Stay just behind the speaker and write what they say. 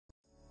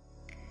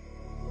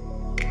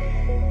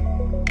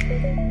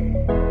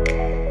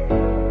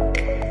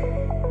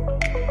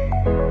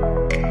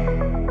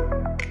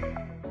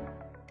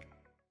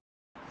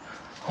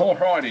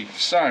Alrighty,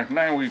 so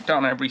now we've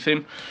done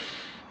everything,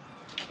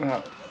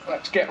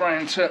 let's get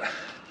round to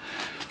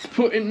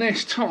putting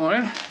this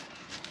tyre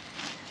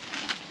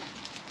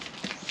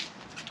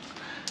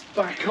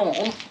back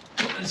on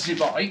the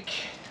bike.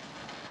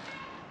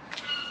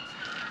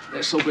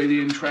 This will be the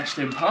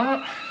interesting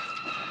part.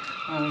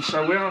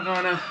 So we are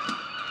going to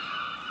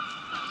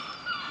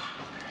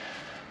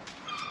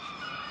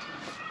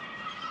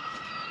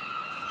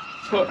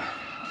put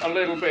a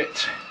little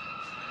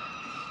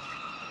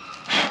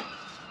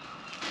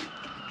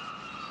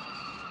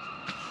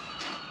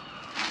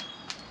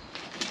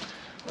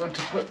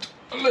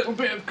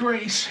bit of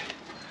grease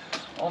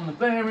on the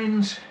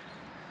bearings,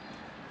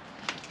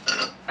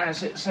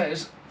 as it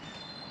says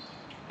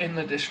in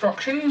the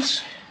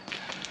instructions.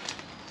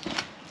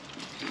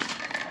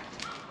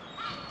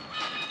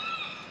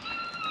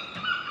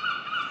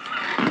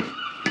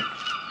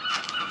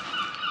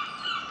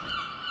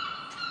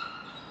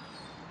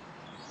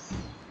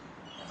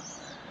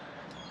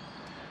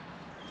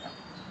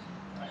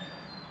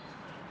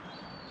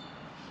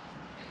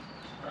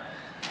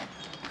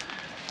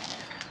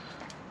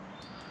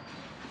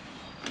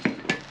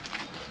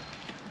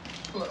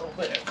 A little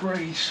bit of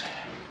grease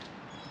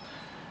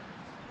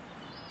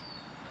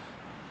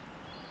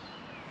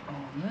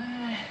on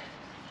there.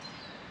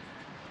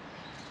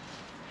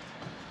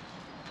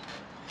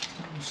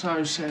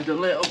 Also said a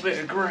little bit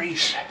of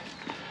grease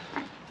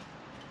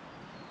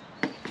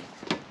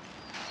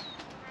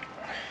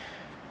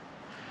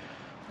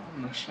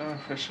on the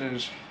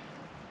surfaces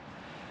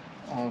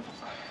of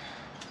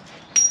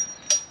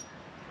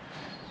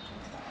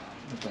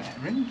the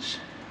bearings.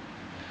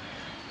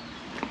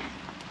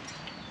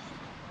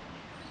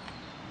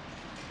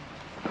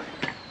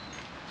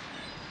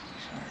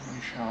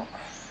 Shall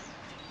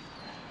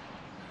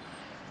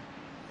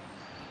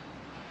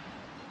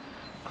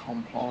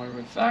comply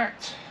with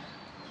that.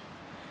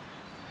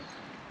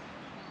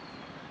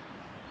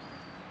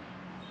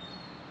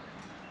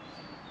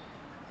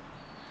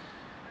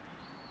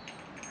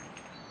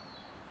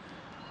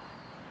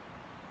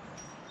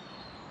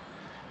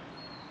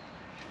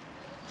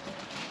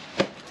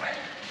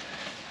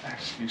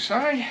 As you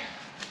say.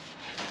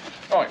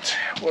 Right,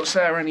 was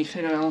there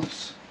anything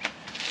else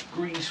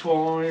grease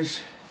wise?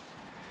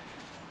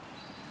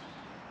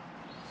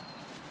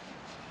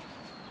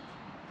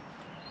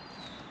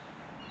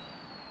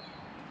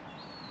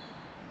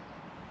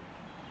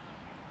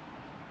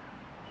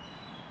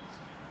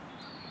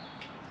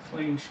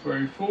 Clean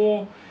screw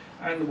 4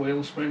 and the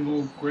wheel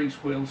spindle, grease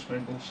wheel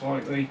spindle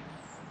slightly.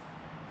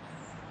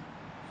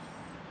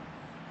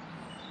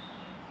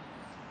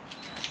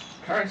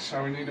 Okay,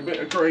 so we need a bit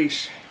of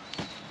grease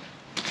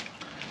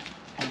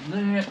on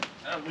there,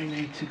 and we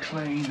need to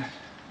clean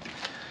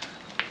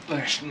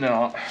this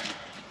nut.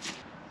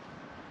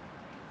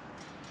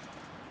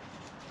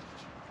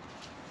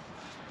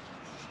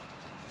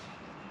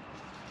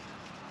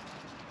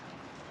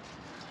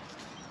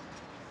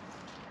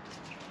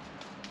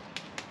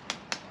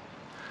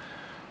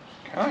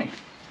 Okay.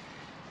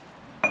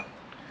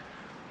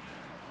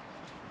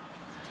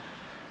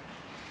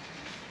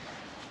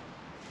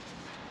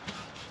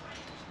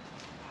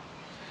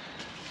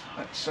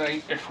 Let's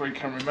see if we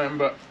can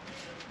remember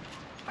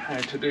how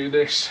to do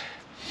this.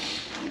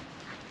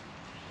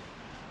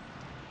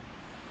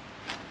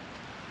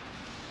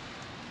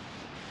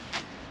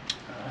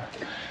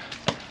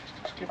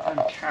 Let's give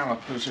them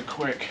calipers a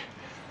quick.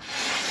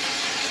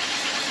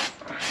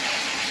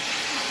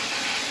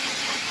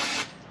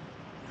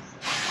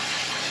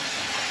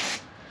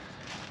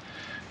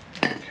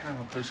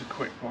 Calipers a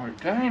quick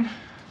wipe down.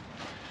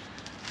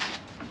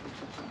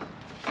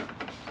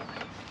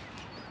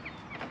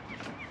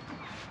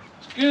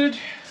 It's good.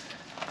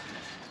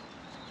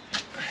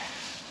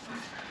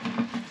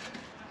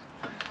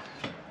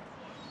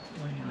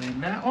 Wheel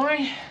in that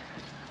way.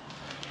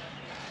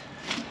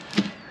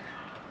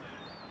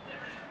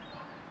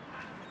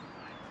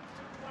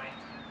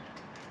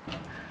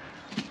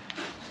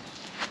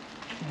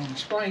 One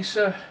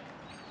spacer.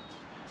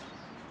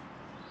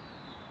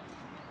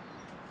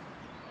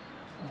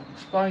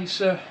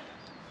 Spacer,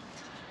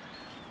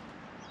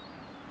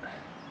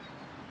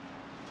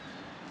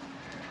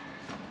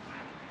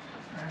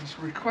 as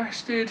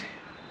requested.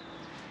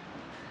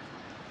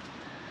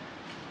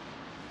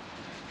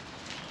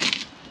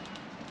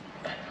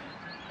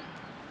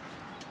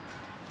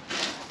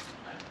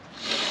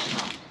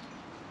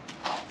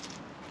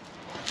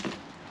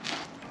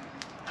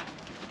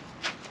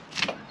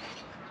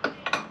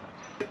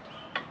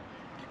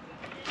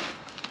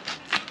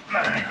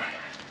 Now,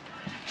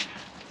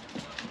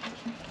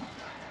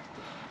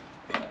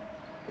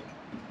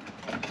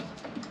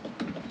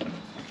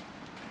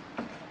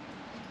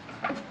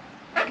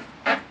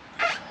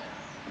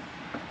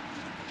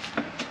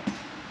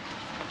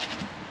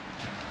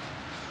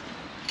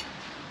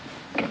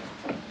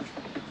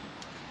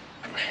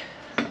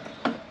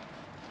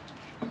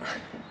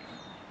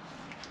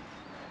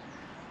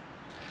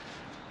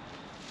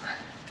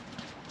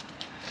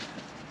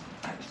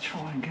 let's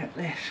try and get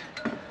this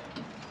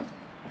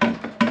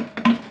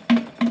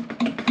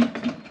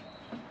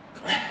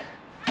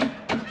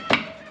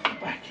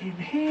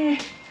here.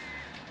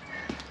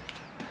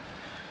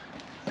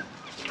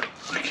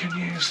 We can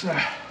use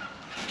the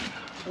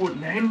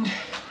wooden end.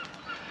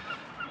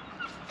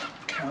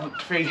 Can't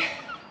be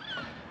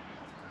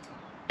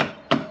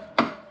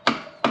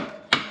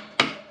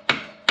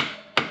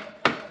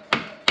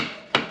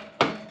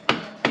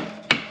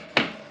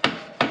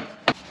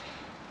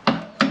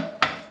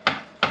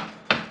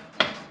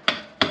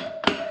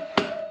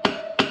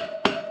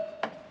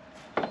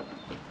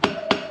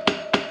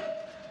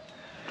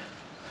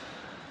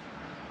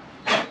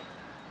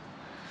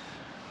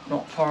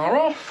not far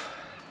off.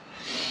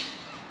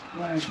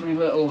 Where's my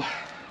little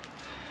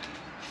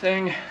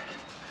thing?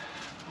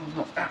 I'll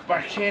knock that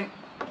back in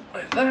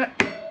like that.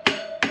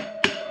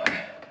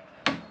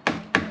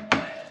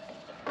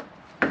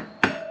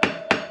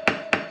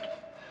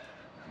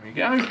 There we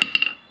go.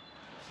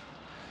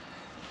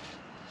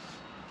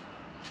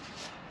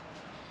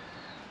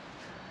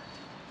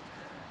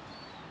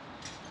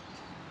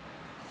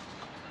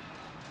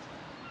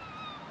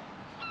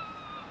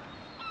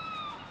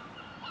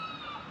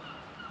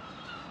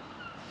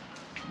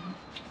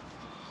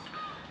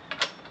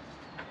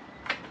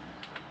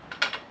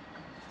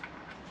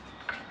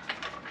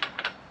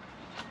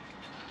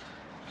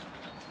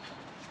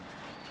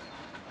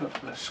 Put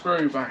the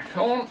screw back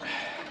on.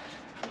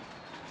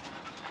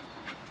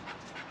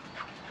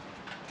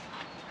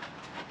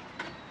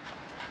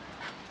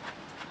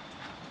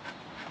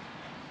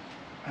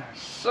 As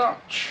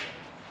such.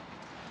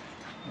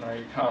 No,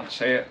 you can't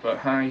see it, but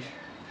hey,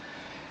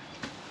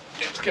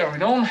 it's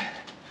going on.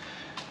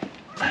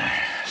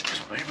 Let's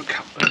just move a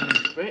couple of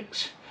these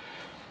bits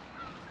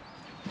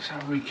so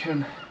we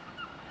can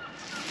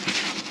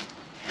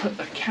put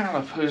the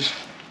calipers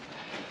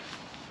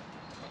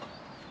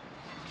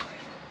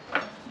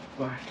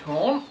back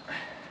on.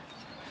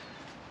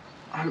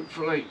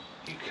 Hopefully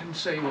you can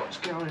see what's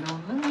going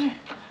on there.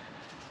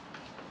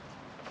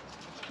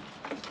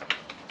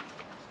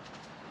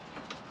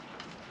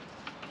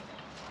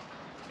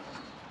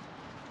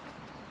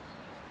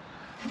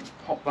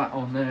 Pop that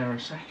on there a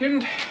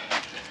second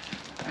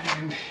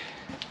and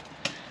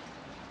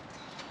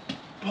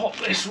pop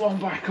this one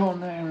back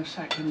on there a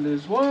second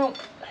as well.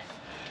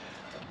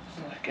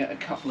 Let's get a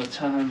couple of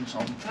turns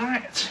on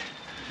that.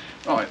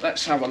 Right,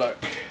 let's have a look.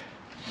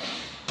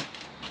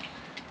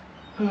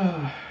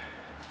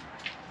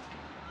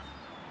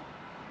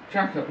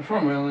 Jack up the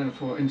front wheel in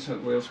for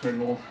insert the wheel spring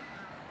ball.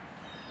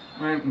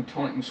 Mount and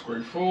tighten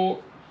screw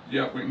 4.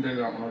 Yep, we can do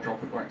that when I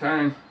drop it back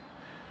down.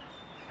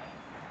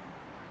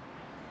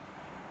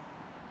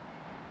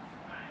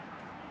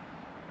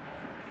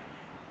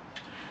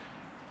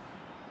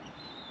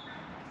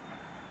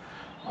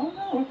 Oh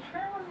no,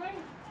 apparently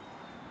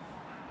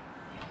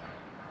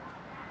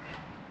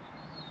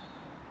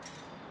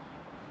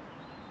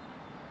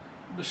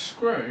the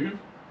screw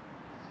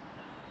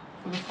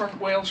for the front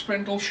wheel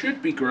spindle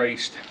should be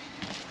greased.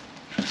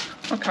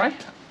 Okay,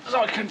 so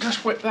I can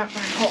just whip that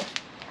back up.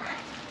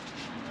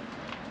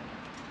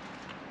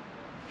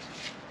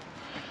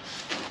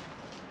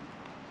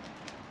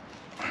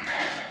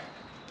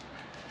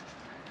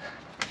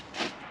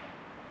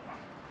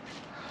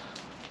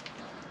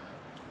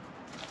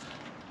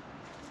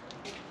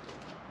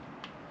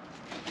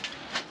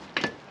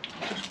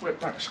 Just whip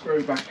that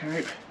screw back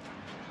out.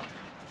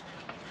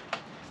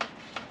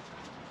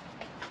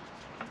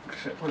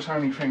 It was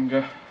only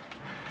finger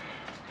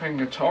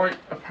tight.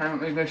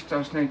 Apparently this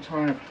does need to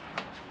have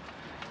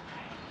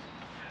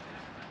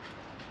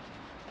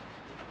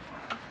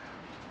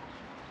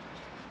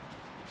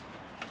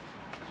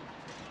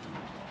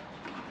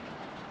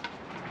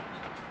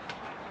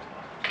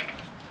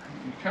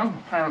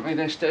apparently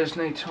this does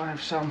need to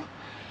have some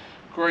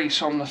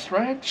grease on the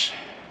threads.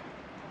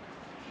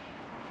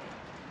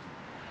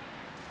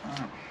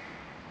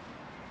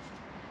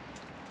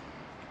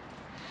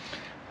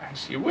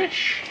 As you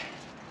wish.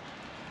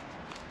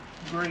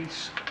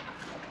 Grease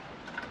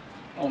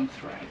on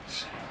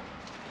threads.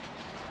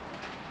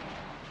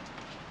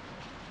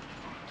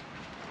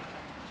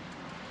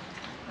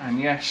 And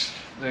yes,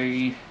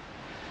 the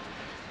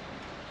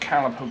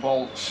caliper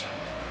bolts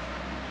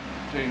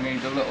do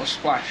need a little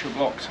splash of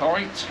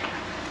Loctite,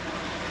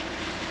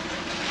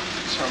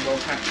 so we'll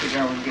have to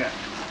go and get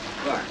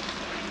that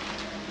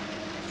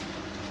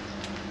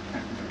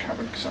out of the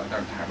cupboard because I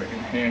don't have it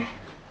in here.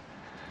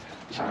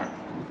 So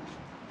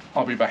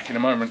I'll be back in a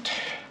moment.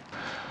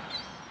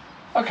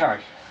 Okay,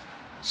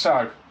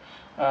 so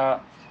I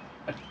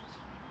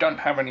don't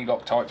have any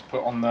Loctite to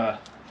put on the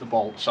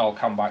bolt, so I'll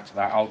come back to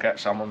that. I'll get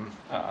some and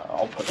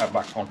I'll put that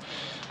back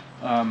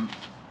on.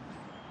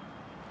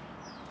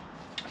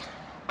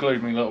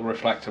 Glued my little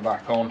reflector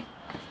back on.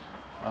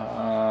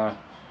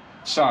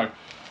 So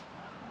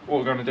what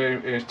we're going to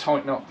do is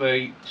tighten up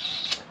the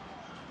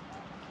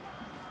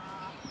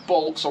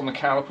bolts on the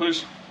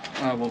calipers.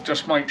 We'll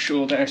just make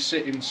sure they're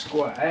sitting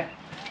square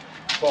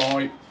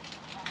by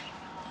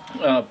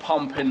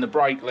pumping the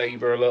brake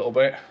lever a little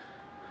bit.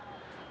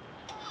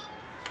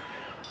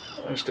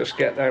 Let's just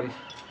get them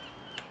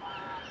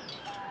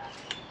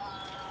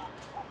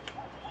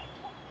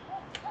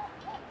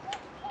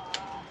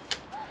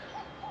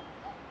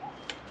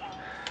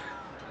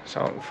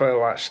So I can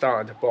feel that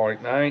starting to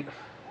bite now.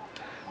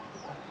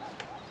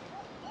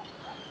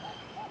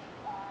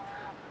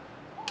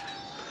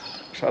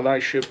 So they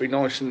should be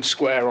nice and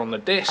square on the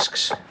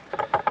discs.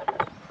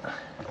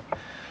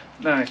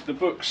 Now the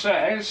book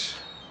says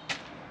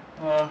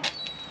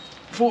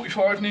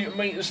 45 newton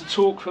meters of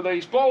torque for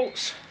these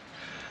bolts.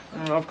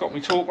 I've got my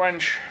torque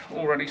wrench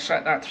already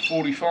set that to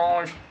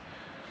 45.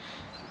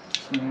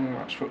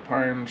 That's foot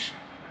pounds.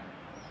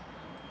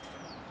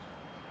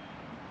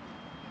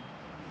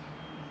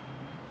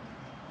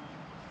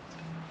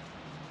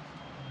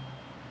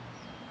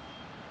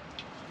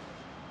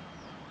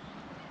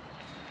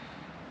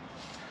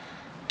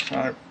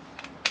 So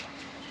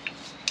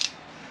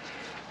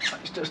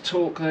let's just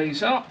torque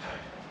these up.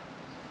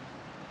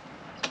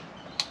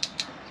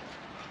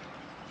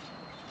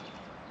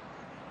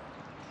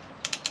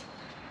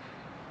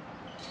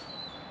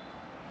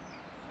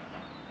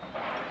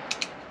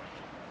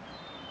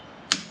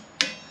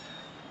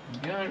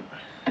 There we go.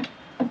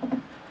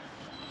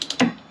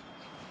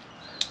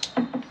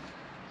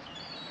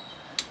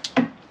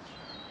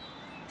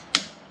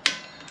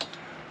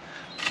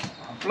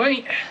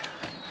 Lovely.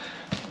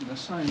 And the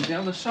same the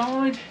other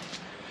side.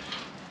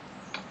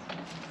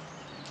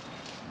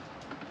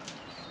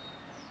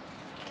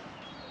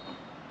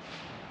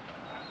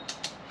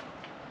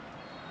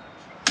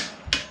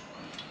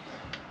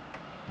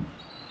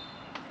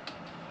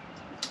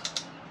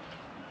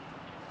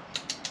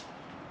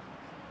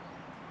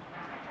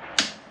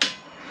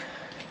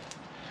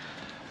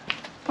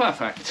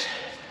 Perfect.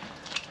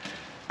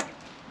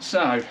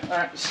 So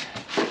that's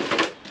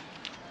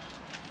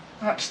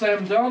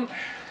them done.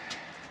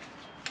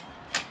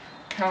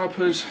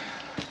 Calipers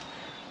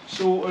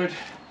sorted.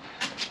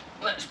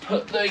 Let's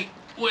put the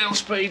wheel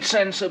speed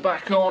sensor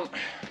back on.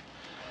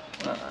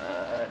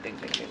 Ding,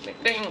 ding, ding, ding,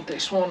 ding.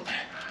 This one.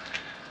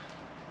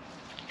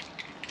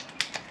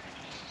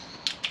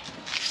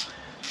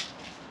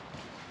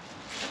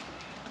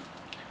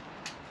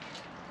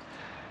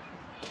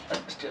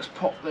 Let's just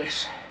pop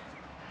this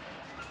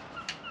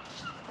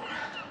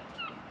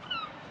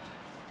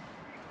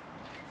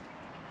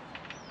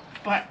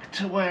back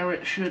to where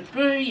it should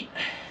be.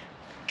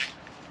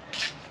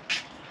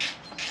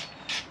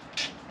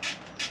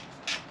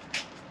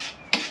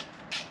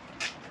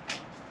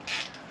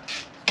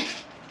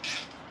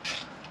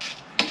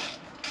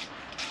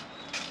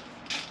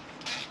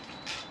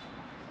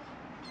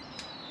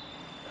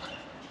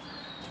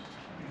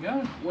 There we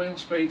go, wheel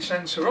speed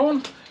sensor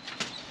on.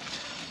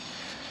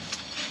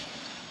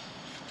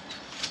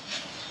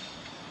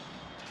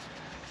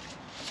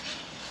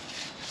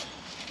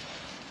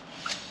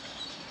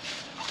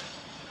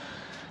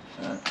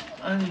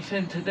 Only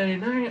thing to do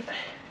now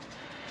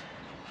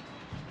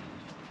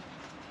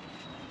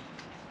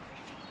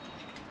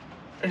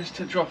is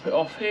to drop it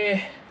off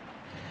here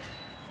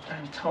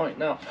and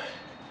tighten up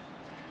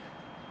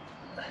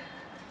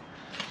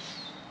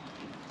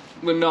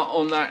the nut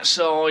on that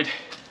side.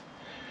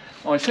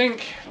 I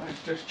think,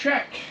 let's just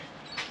check.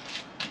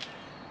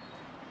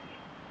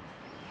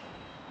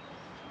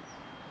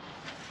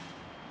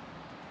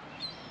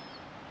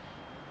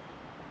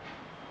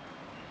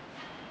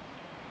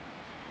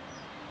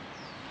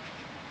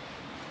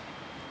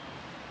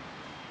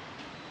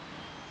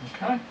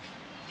 Okay,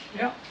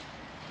 yeah.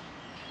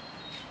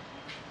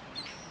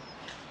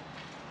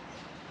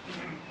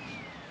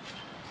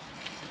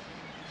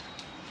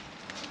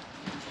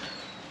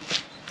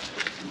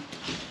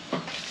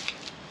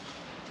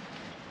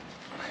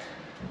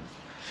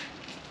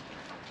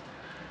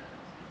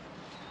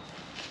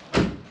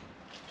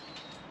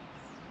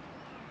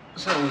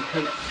 So we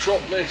can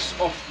drop this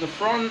off the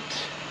front.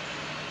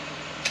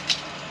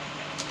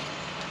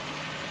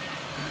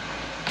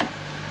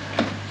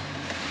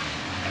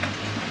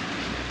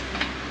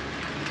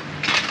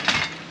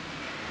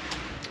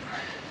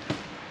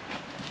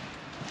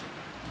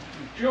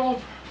 Good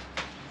job.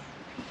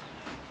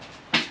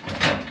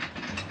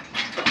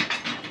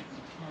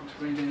 Once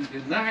we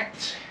did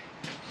that,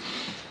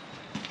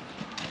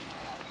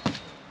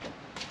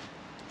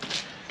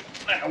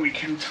 now we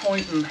can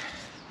tighten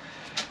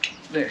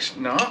this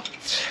nut.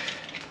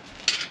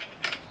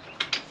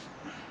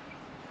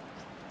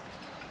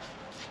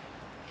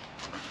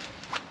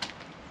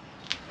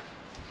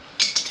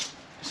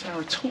 Is there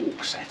a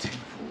torque setting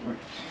for it?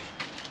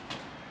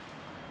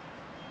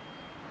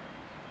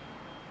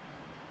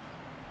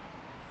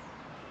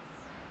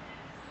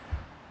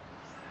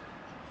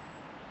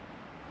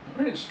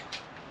 There is.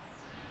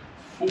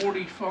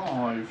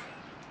 45.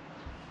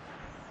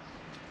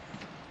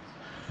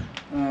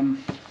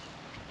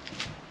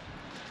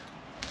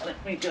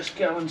 Let me just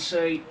go and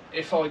see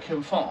if I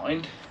can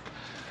find,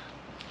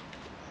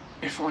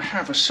 if I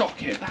have a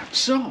socket that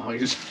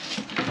size.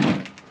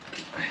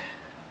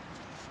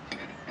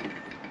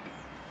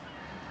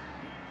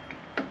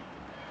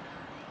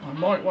 I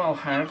might well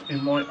have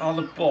in my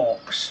other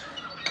box.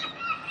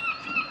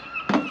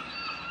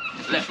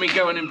 Let me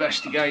go and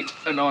investigate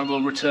and I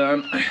will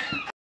return.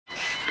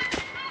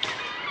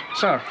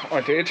 So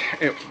I did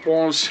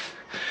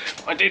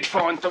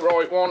find the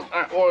right one.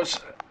 That was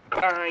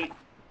a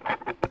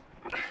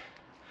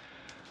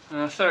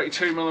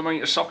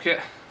 32mm socket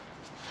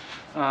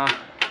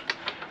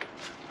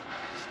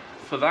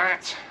for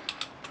that,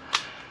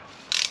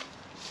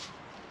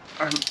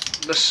 and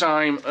the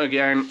same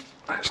again.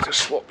 Let's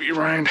just swap you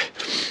around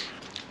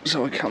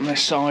so I come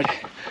this side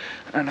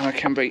and I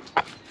can be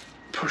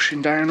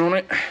pushing down on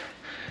it.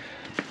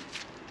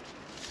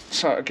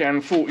 So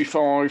again,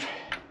 45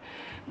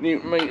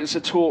 Newton meters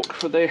of torque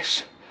for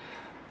this.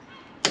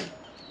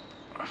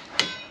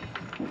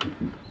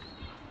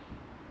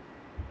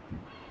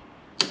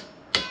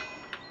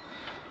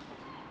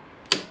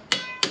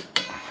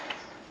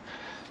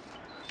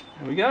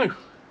 There we go.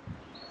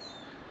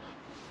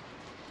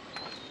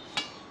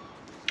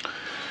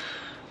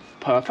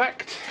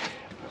 Perfect.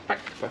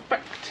 Perfect.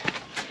 Perfect.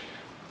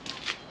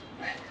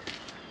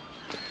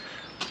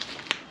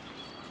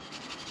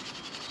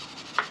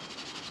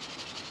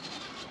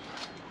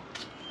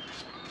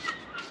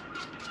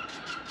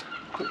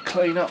 Quick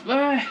clean up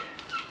there.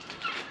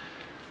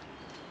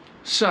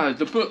 So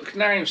the book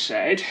now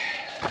said,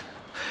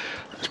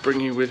 let's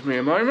bring you with me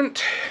a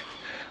moment.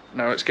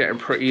 Now it's getting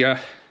pretty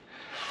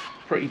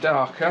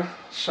darker,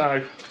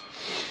 so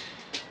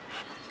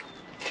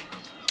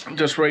I'm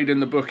just reading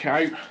the book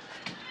out.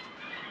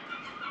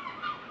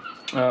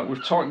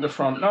 We've tightened the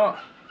front nut,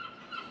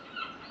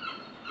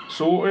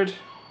 sorted.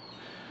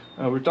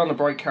 We've done the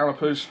brake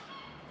calipers,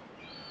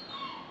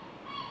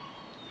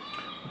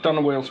 we've done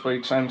the wheel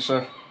speed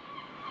sensor,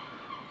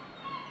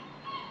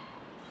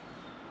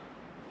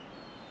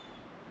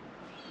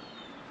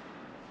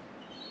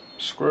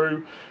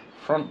 screw,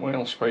 front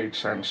wheel speed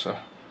sensor,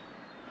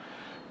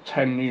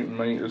 10 Newton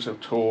meters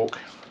of torque.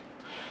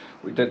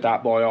 We did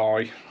that by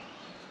eye.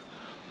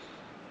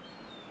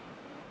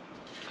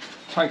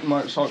 Take the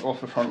motorcycle off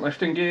the front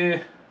lifting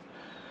gear.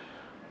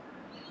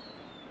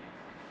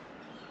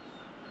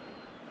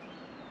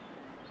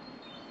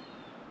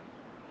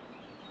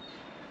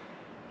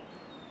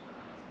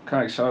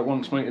 Okay, so it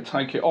wants me to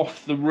take it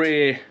off the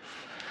rear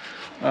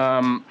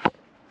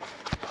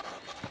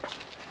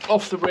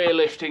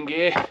lifting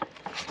gear.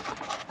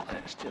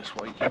 Let's just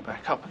wake you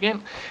back up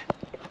again.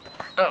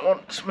 It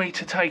wants me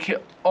to take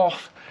it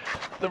off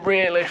the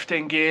rear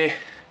lifting gear,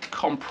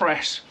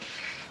 compress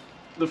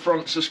the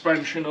front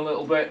suspension a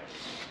little bit,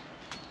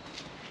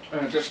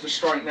 just to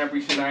straighten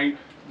everything out.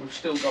 We've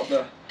still got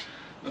the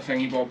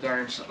thingy bob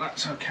down, so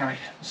that's okay.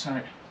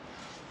 So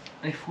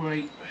if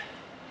we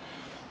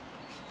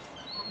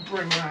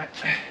bring that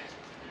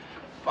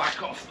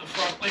back off the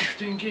front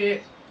lifting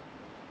gear,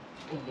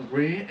 or the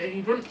rear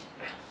even,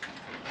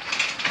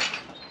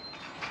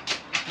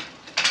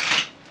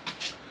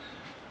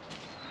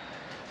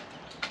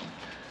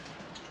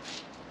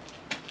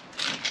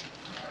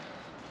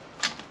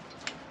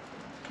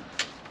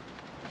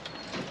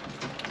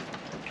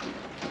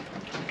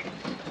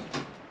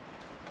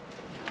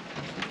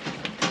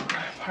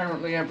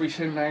 apparently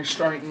everything now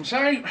straightens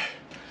out,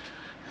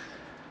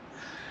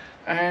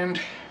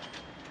 and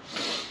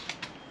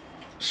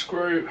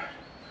screw,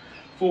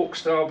 fork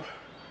stub,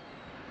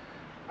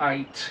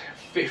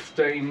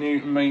 15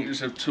 Newton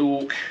meters of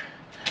torque.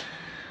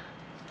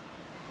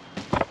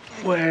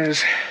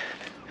 Where's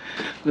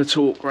the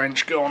torque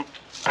wrench gone?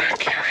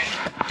 Okay,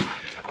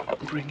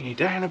 bring you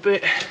down a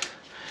bit.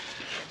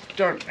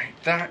 Don't need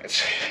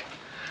that.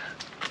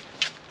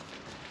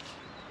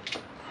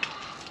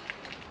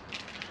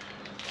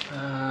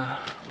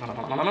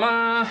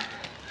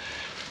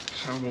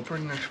 So we'll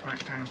bring this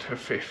back down to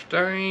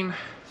 15.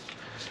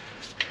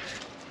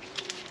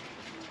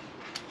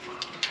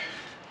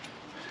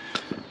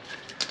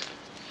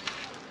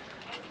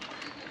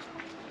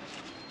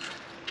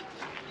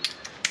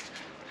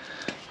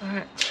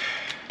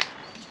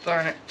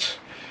 That,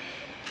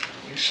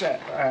 we set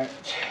that.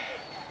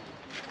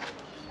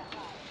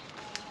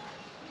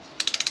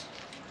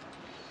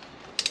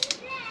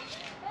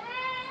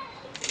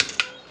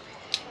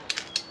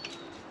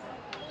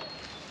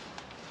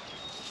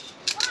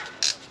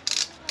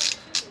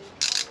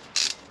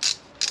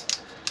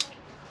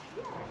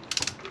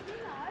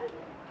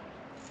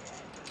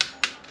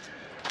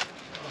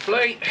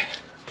 Lovely.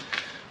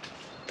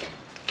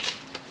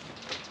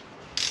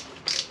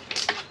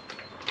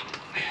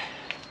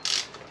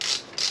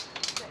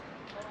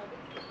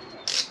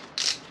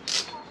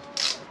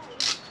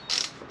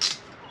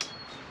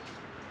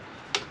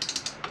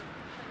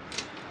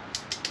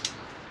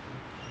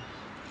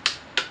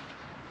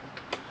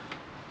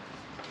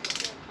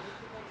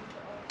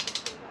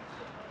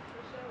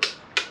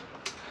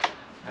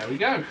 There we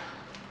go.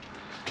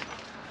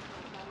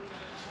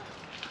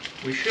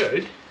 We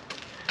should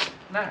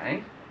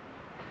now,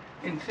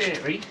 in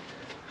theory,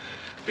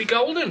 be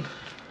golden.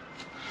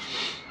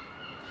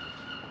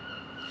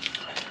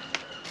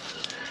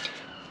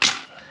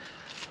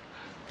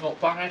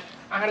 Not bad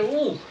at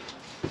all.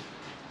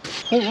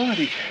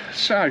 Alrighty,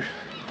 so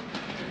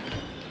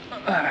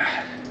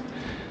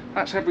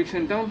that's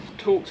everything done,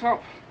 torqued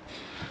up.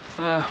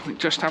 We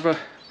just have a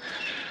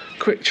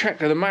quick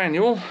check of the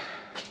manual.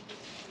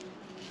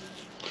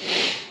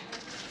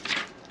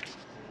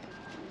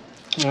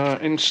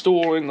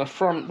 installing the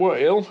front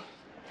wheel.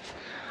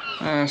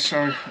 So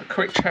a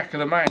quick check of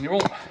the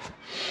manual.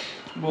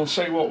 We'll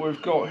see what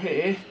we've got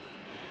here.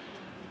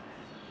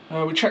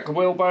 We checked the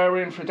wheel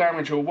bearing for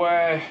damage or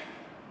wear.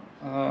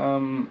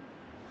 Cleaned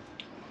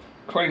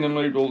and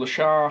lubed all the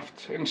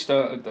shaft.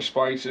 Inserted the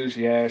spacers,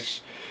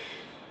 yes.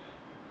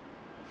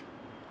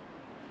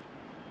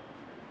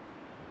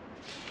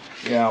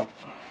 Yeah.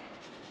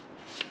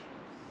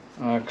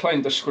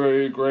 Cleaned the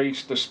screw,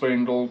 greased the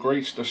spindle,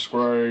 greased the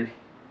screw.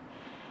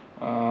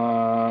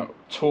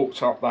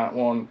 Torqued up that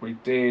one, we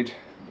did.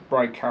 The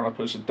brake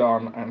calipers are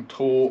done and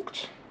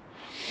torqued.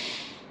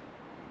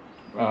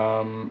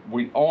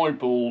 We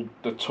eyeballed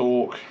the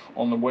torque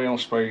on the wheel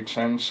speed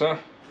sensor.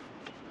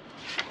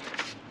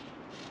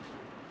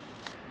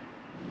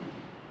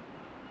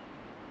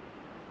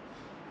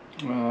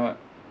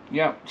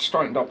 Yeah,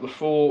 straightened up the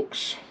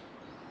forks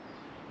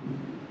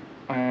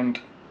and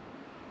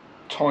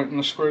tightened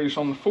the screws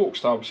on the fork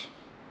stubs.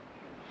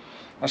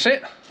 That's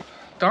it,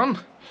 done.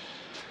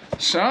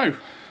 So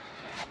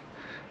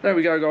there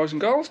we go, guys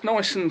and girls,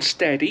 nice and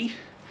steady.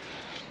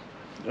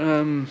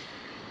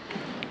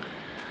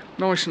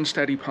 Nice and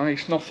steady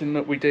pace, nothing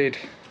that we did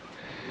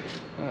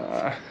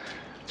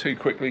too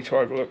quickly to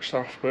overlook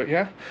stuff, but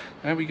yeah,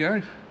 there we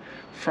go.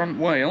 Front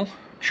wheel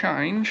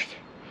changed,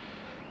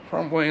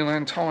 front wheel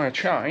and tyre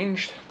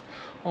changed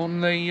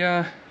on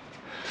the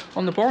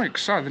bike.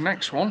 So the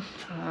next one,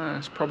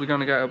 it's probably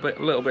going to get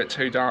a little bit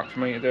too dark for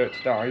me to do it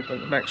today,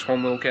 but the next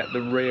one we'll get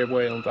the rear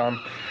wheel done,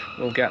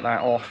 we'll get that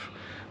off,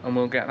 and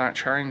we'll get that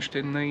changed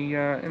in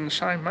the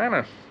same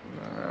manner.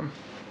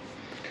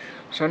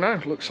 So now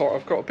it looks like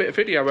I've got a bit of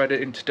video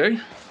editing to do,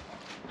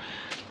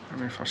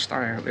 and if I stay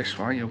out this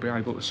way you'll be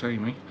able to see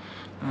me,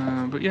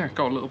 but yeah,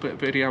 got a little bit of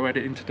video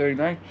editing to do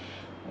now.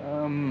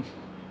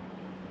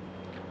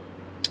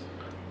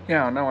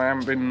 Yeah, I know I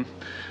haven't been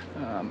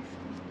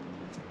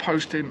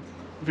posting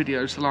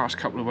videos the last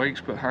couple of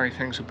weeks, but hey,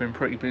 things have been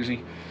pretty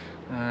busy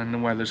and the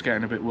weather's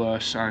getting a bit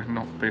worse, so I've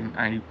not been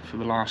out for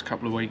the last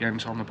couple of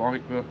weekends on the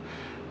bike, but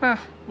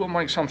we'll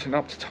make something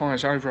up to tie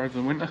us over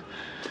the winter.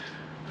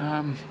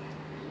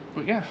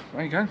 But yeah,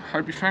 there you go.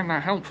 Hope you found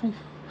that helpful.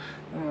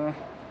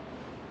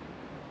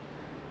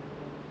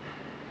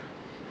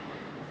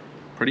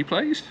 Pretty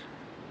pleased.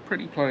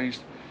 Pretty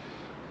pleased.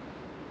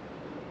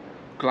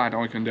 Glad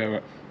I can do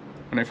it.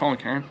 And if I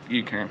can,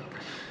 you can.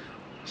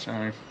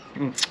 So,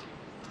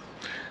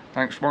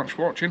 thanks so much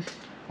for watching.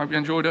 Hope you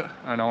enjoyed it.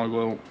 And I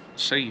will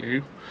see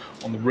you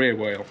on the rear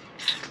wheel.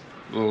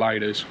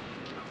 Laters.